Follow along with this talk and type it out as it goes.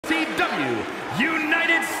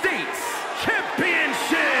United States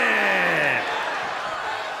Championship.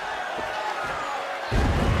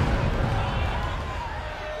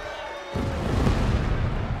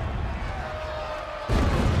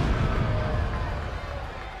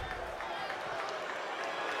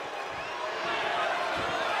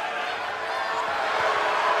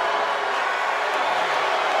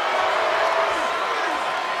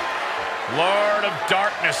 Lord of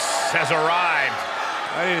Darkness has arrived.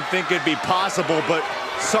 I didn't think it'd be possible, but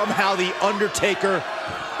somehow the Undertaker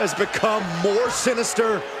has become more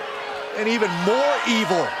sinister and even more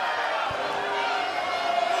evil.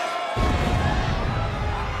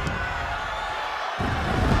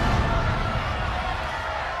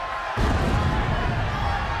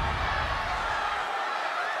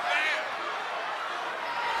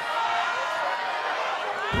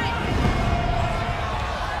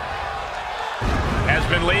 Has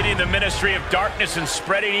been leading the Ministry of Darkness and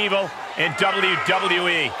spreading evil in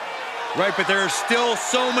WWE. Right, but there are still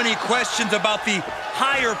so many questions about the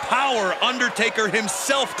higher power Undertaker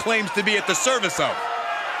himself claims to be at the service of.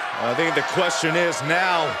 I think the question is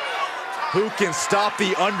now, who can stop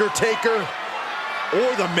the Undertaker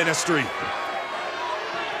or the Ministry?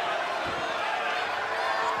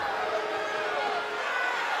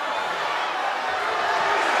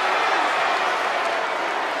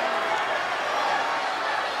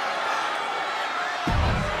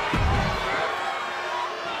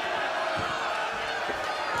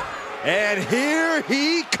 And here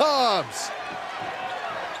he comes.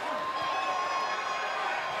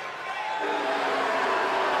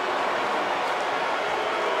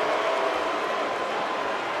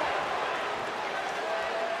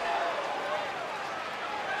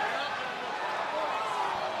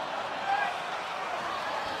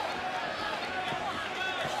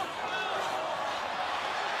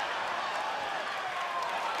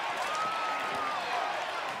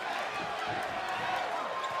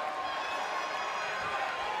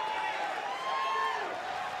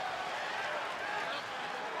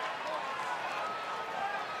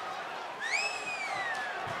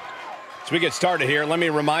 As we get started here, let me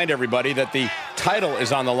remind everybody that the title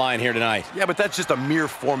is on the line here tonight. Yeah, but that's just a mere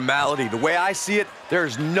formality. The way I see it,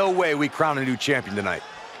 there's no way we crown a new champion tonight.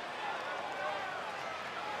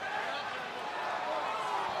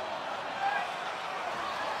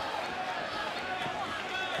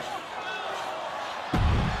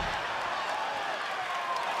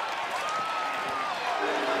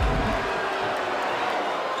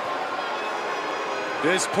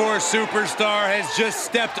 This poor superstar has just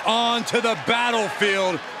stepped onto the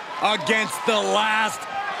battlefield against the last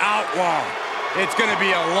outlaw. It's going to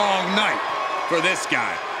be a long night for this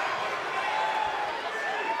guy.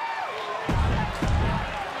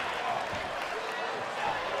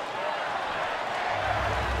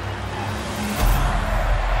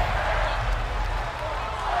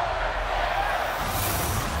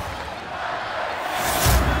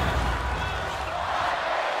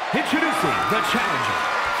 Introducing the challenger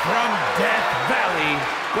from Death Valley,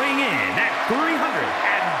 weighing in at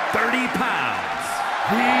 330 pounds,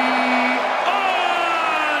 The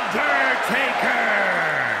Undertaker.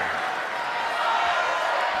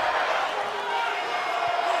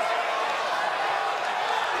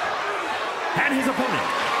 And his opponent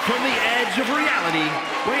from the edge of reality,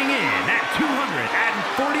 weighing in at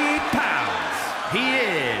 248 pounds, he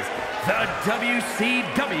is the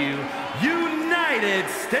WCW United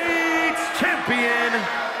States Champion,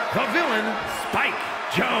 the villain, Spike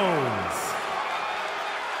Jones.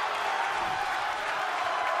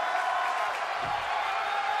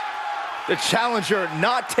 The challenger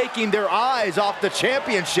not taking their eyes off the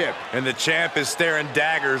championship. And the champ is staring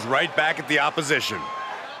daggers right back at the opposition.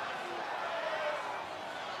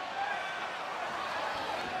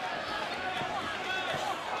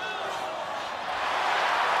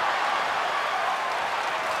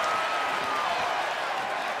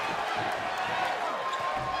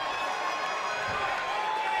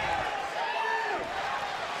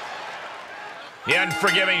 The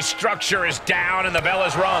unforgiving structure is down and the bell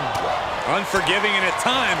is rung. Unforgiving and at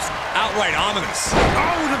times outright ominous.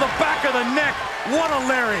 Oh, to the back of the neck. What a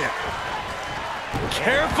lariat.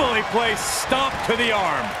 Carefully placed stomp to the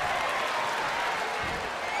arm.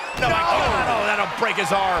 No, my God, oh, that'll break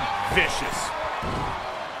his arm. Vicious.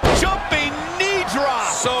 Jumping knee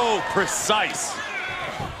drop. So precise.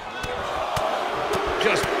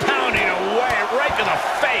 Just pounding away right to the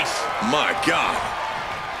face. My God.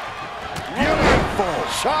 Beautiful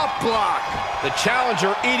chop block. The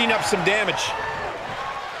challenger eating up some damage.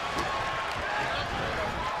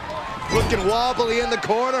 Looking wobbly in the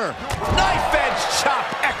corner. Knife edge chop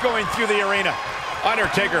echoing through the arena.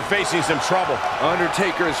 Undertaker facing some trouble.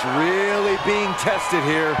 Undertaker's really being tested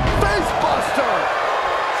here. Face buster!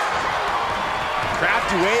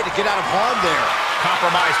 Crafty way to get out of harm there.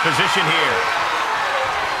 Compromised position here.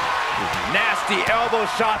 Nasty elbow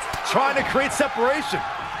shots, trying to create separation.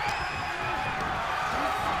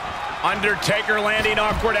 Undertaker landing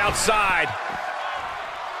awkward outside.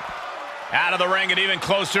 Out of the ring and even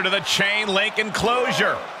closer to the chain link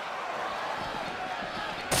enclosure.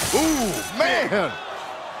 Ooh, man!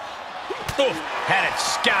 Oof, had it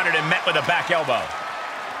scouted and met with a back elbow.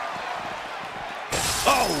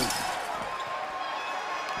 Oh!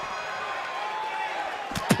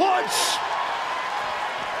 Punch!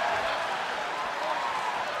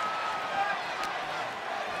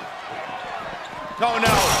 Oh,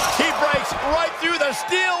 no. He breaks right through the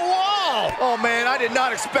steel wall. Oh, man, I did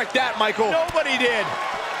not expect that, Michael. Nobody did.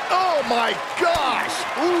 Oh, my gosh.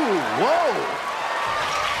 Ooh, whoa.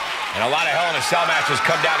 And a lot of Hell in a Cell matches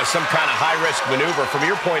come down to some kind of high-risk maneuver. From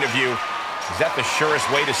your point of view, is that the surest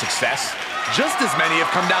way to success? Just as many have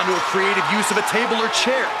come down to a creative use of a table or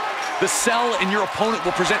chair. The cell in your opponent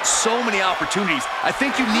will present so many opportunities. I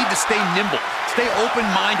think you need to stay nimble, stay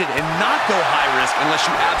open-minded, and not go high risk unless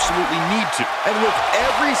you absolutely need to. And with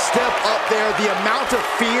every step up there, the amount of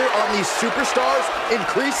fear on these superstars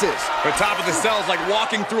increases. The top of the cell is like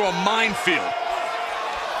walking through a minefield.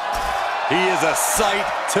 He is a sight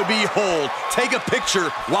to behold. Take a picture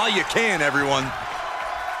while you can, everyone.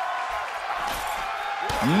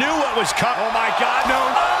 Knew what was coming. Oh, my God, no.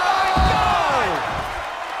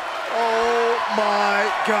 Oh, my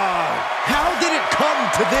God. How did it come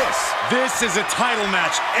to this? This is a title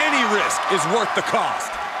match. Any risk is worth the cost.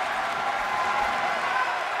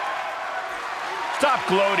 Stop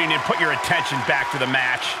gloating and put your attention back to the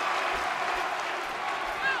match.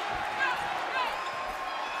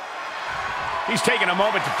 He's taking a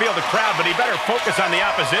moment to feel the crowd, but he better focus on the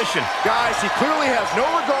opposition. Guys, he clearly has no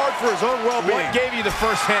regard for his own well-being. What gave you the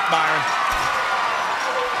first hint, Byron?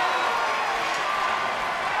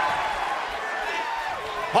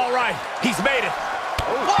 All right, he's made it.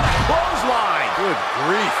 What a clothesline! Good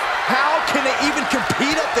grief. How can they even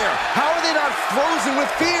compete up there? How are they not frozen with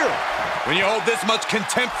fear? When you hold this much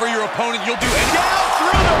contempt for your opponent, you'll do anything. Down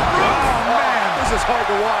through the roof! Oh, man, this is hard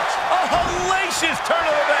to watch. A hellacious turn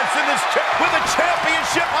of events in this with a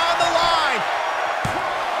championship on the line.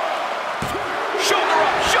 Shoulder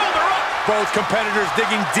up, shoulder up. Both competitors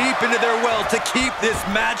digging deep into their well to keep this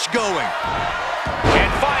match going.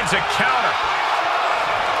 And finds a counter.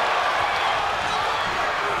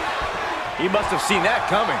 He must have seen that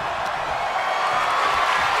coming.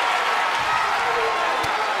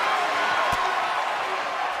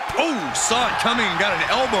 Oh, saw it coming and got an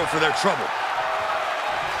elbow for their trouble.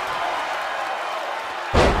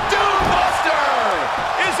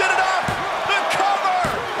 Is it enough? The cover!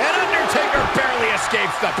 And Undertaker barely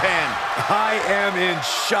escapes the pin. I am in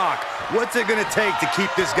shock. What's it gonna take to keep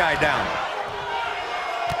this guy down?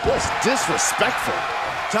 Just disrespectful.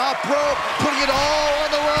 Top rope, putting it all on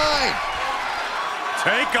the line.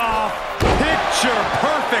 Take off. Picture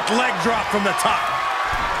perfect leg drop from the top.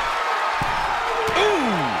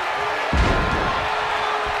 Ooh!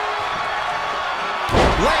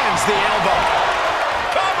 Lands the elbow.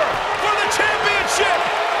 Cover for the championship!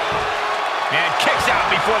 And kicks out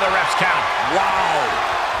before the ref's count. Wow.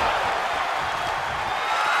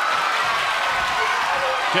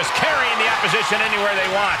 Just carrying the opposition anywhere they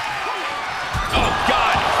want. Oh,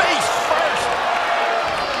 God, face first.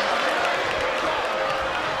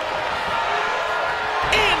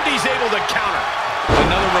 And he's able to counter.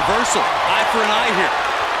 Another reversal. Eye for an eye here.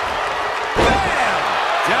 Bam!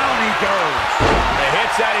 Down he goes. The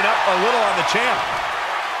hit's adding up a little on the champ.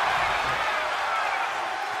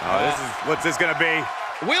 Oh, what's this gonna be?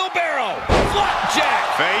 Wheelbarrow, flapjack.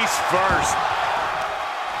 Face first.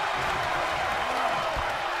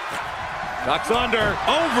 Ducks under.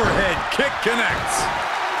 Overhead kick connects.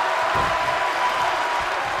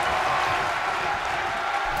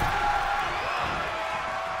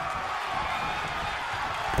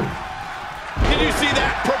 Did you see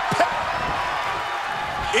that?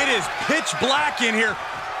 It is pitch black in here.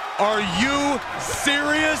 Are you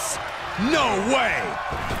serious? No way.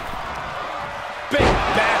 Big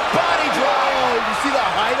back body drop. Oh, you see the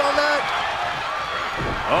height on that?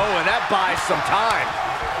 Oh, and that buys some time.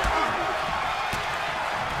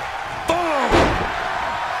 Boom!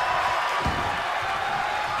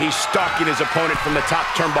 He's stalking his opponent from the top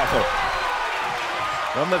turnbuckle.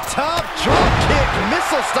 From the top, drop kick,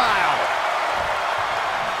 missile style.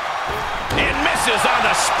 And misses on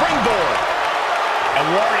the springboard. A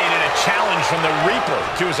warning and a challenge from the Reaper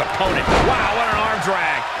to his opponent. Wow, what an arm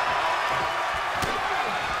drag.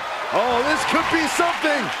 Oh, this could be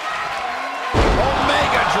something.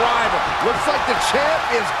 Omega driver. Looks like the champ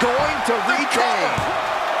is going to retain.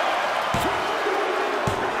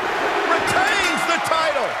 Retains the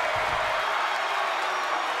title.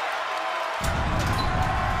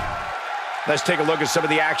 Let's take a look at some of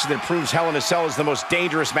the action that proves Hell in a Cell is the most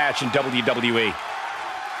dangerous match in WWE.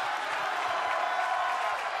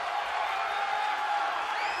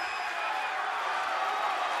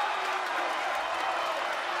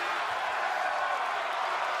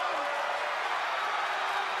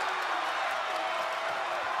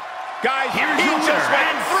 Guys, Here's he your just winner, went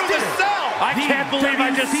and through the still cell. I can't believe I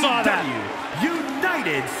just saw that.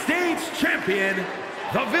 United States Champion,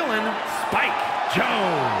 the villain, Spike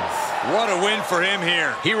Jones. What a win for him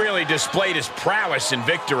here. He really displayed his prowess in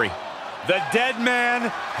victory. The dead man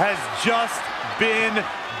has just been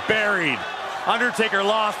buried. Undertaker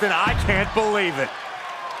lost, and I can't believe it.